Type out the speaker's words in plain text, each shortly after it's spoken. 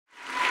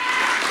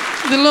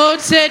The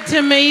Lord said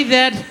to me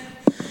that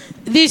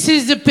this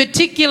is a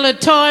particular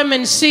time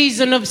and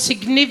season of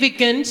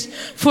significance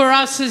for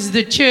us as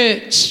the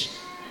church.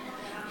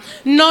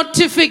 Not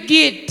to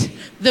forget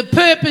the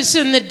purpose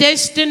and the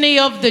destiny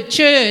of the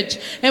church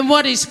and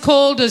what He's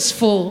called us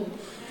for.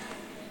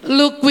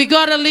 Look, we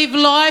got to live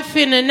life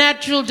in a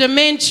natural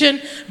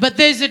dimension, but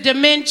there's a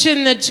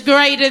dimension that's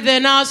greater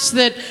than us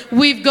that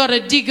we've got to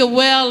dig a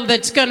well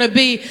that's going to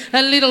be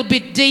a little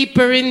bit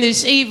deeper in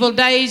this evil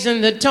days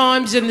and the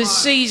times and the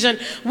season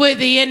where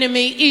the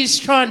enemy is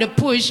trying to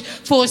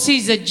force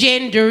his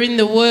agenda in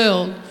the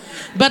world.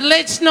 But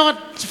let's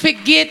not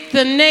forget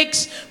the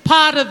next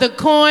part of the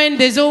coin.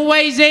 There's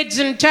always heads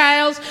and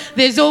tails.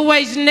 There's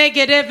always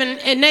negative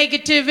and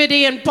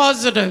negativity and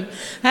positive.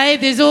 Hey,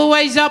 there's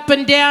always up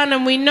and down,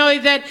 and we know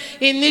that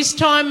in this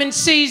time and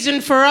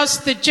season for us,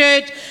 the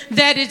church,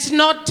 that it's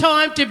not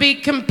time to be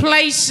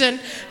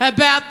complacent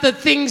about the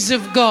things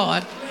of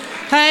God.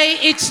 Hey,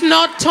 it's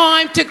not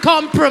time to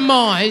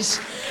compromise.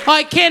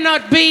 I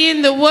cannot be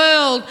in the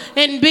world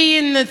and be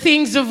in the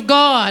things of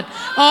God.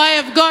 I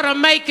have got to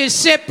make a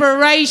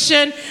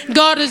separation.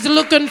 God is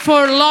looking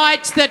for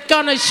lights that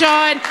going to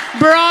shine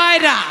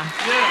brighter.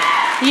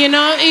 Yeah. You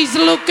know, He's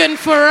looking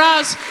for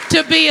us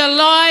to be a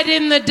light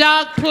in the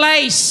dark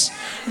place.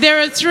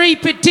 There are three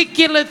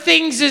particular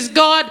things as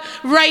God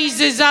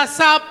raises us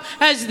up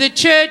as the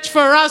church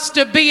for us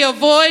to be a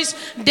voice.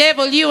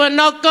 Devil, you are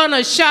not going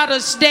to shut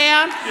us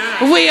down.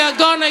 Yeah. We are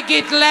going to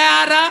get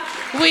louder.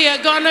 We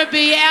are going to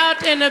be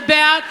out and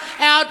about,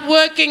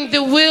 outworking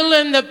the will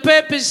and the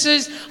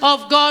purposes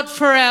of God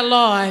for our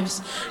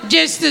lives.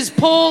 Just as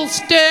Paul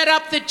stirred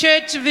up the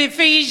church of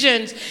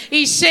Ephesians,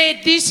 he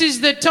said this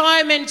is the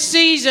time and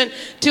season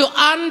to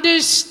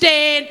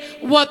understand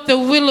what the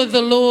will of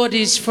the Lord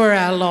is for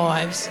our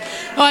lives.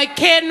 I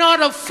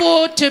cannot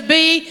afford to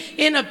be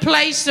in a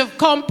place of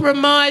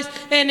compromise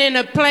and in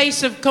a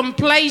place of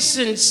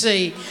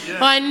complacency. Yeah.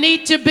 I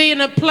need to be in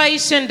a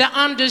place and to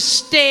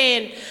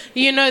understand,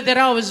 you know, that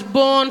I was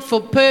born for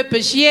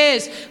purpose.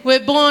 Yes, we're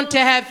born to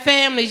have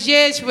families.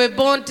 Yes, we're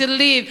born to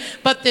live.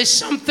 But there's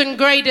something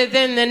greater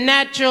than the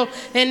natural,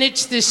 and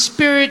it's the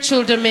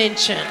spiritual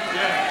dimension.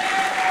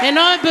 Yeah. And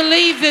I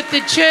believe that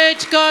the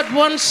church, God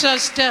wants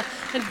us to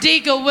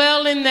dig a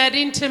well in that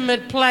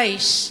intimate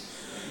place.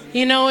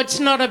 You know, it's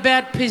not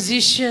about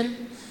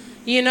position.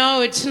 You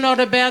know, it's not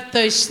about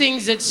those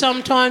things that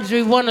sometimes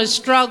we want to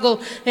struggle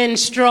and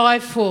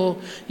strive for.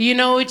 You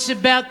know, it's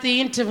about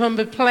the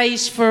intimate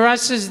place for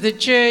us as the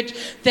church,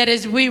 that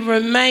as we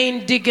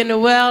remain digging a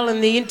well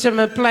in the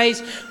intimate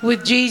place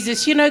with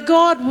Jesus, you know,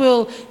 God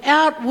will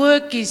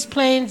outwork His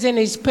plans and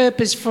His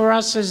purpose for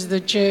us as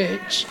the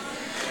church.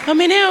 I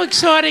mean, how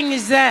exciting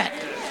is that?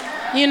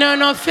 You know,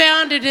 and I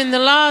found it in the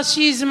last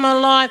years of my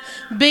life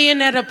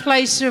being at a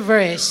place of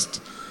rest.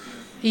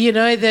 You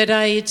know, that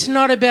it's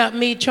not about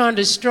me trying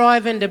to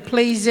strive and to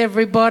please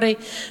everybody.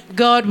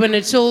 God, when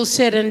it's all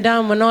said and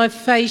done, when I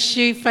face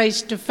you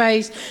face to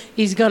face,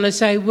 He's going to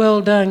say, well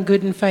done,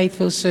 good and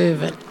faithful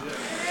servant.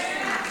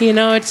 You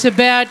know, it's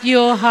about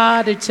your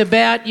heart. It's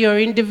about your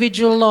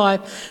individual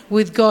life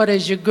with God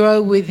as you grow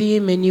with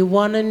Him, and you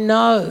want to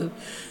know.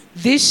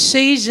 This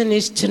season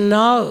is to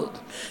know.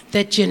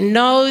 That you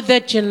know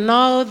that you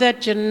know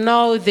that you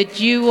know that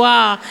you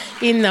are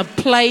in the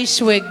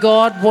place where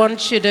God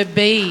wants you to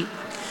be.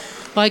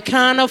 I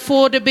can't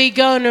afford to be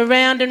going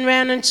around and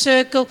round in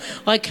circle.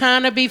 I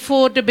can't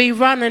afford to be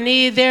running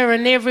here, there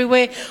and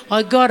everywhere.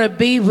 I got to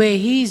be where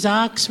He's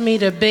asked me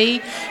to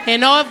be.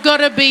 And I've got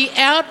to be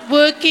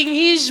outworking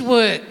His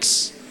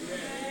works.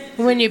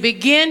 When you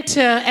begin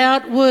to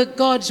outwork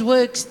God's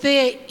works,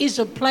 there is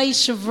a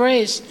place of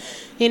rest.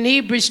 In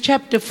Hebrews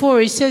chapter 4,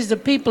 he says the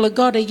people of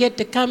God are yet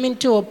to come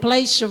into a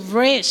place of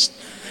rest.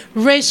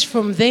 Rest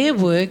from their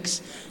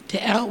works to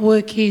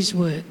outwork His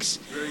works.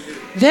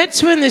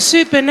 That's when the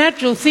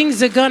supernatural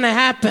things are going to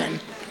happen.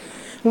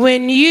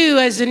 When you,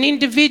 as an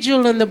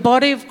individual in the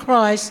body of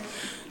Christ,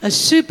 are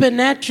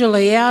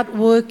supernaturally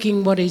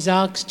outworking what He's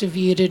asked of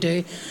you to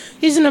do.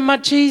 Isn't it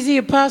much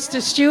easier,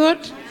 Pastor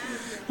Stuart?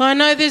 I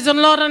know there's a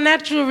lot of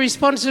natural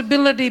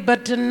responsibility,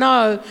 but to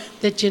know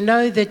that you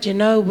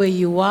know where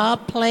you are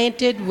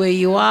planted, where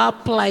you are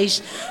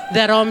placed,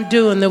 that I'm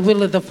doing the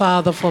will of the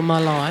Father for my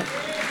life.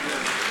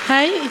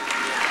 Hey?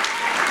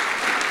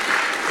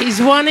 He's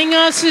wanting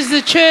us as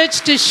the church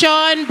to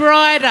shine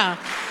brighter,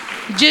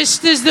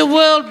 just as the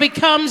world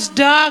becomes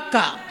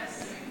darker.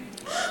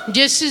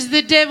 Just as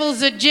the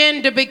devil's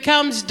agenda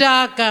becomes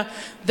darker,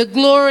 the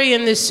glory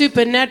and the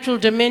supernatural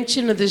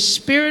dimension of the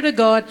Spirit of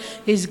God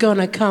is going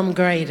to come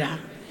greater.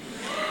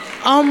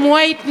 I'm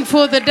waiting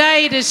for the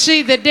day to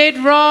see the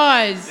dead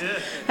rise.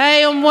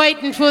 Hey, I'm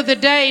waiting for the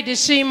day to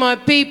see my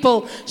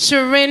people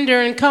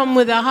surrender and come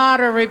with a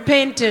heart of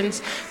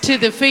repentance to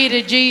the feet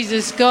of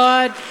Jesus.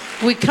 God,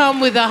 we come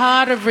with a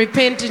heart of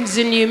repentance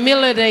and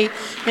humility,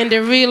 and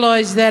to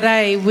realise that,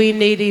 hey, we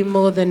need Him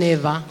more than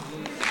ever.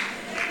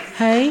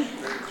 Hey?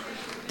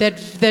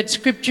 That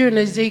scripture in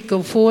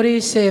Ezekiel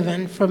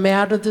 47, from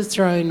out of the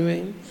throne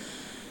room.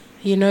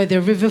 You know,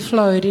 the river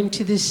flowed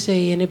into the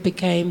sea and it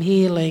became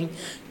healing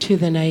to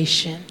the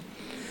nation.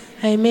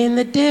 Amen.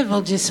 The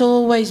devil just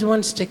always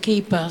wants to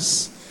keep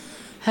us,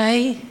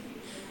 hey?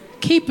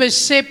 Keep us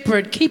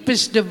separate, keep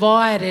us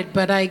divided,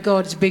 but hey,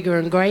 God's bigger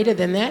and greater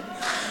than that.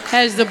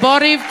 As the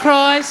body of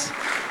Christ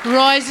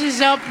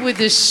rises up with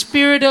the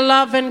spirit of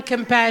love and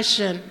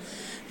compassion,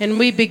 and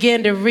we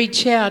begin to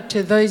reach out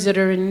to those that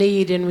are in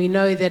need, and we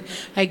know that,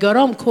 hey, God,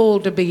 I'm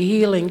called to be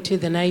healing to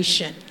the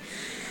nation.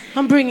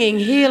 I'm bringing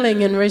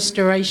healing and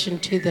restoration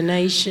to the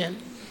nation.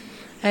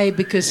 Hey,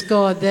 because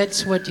God,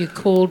 that's what you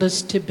called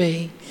us to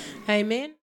be. Amen.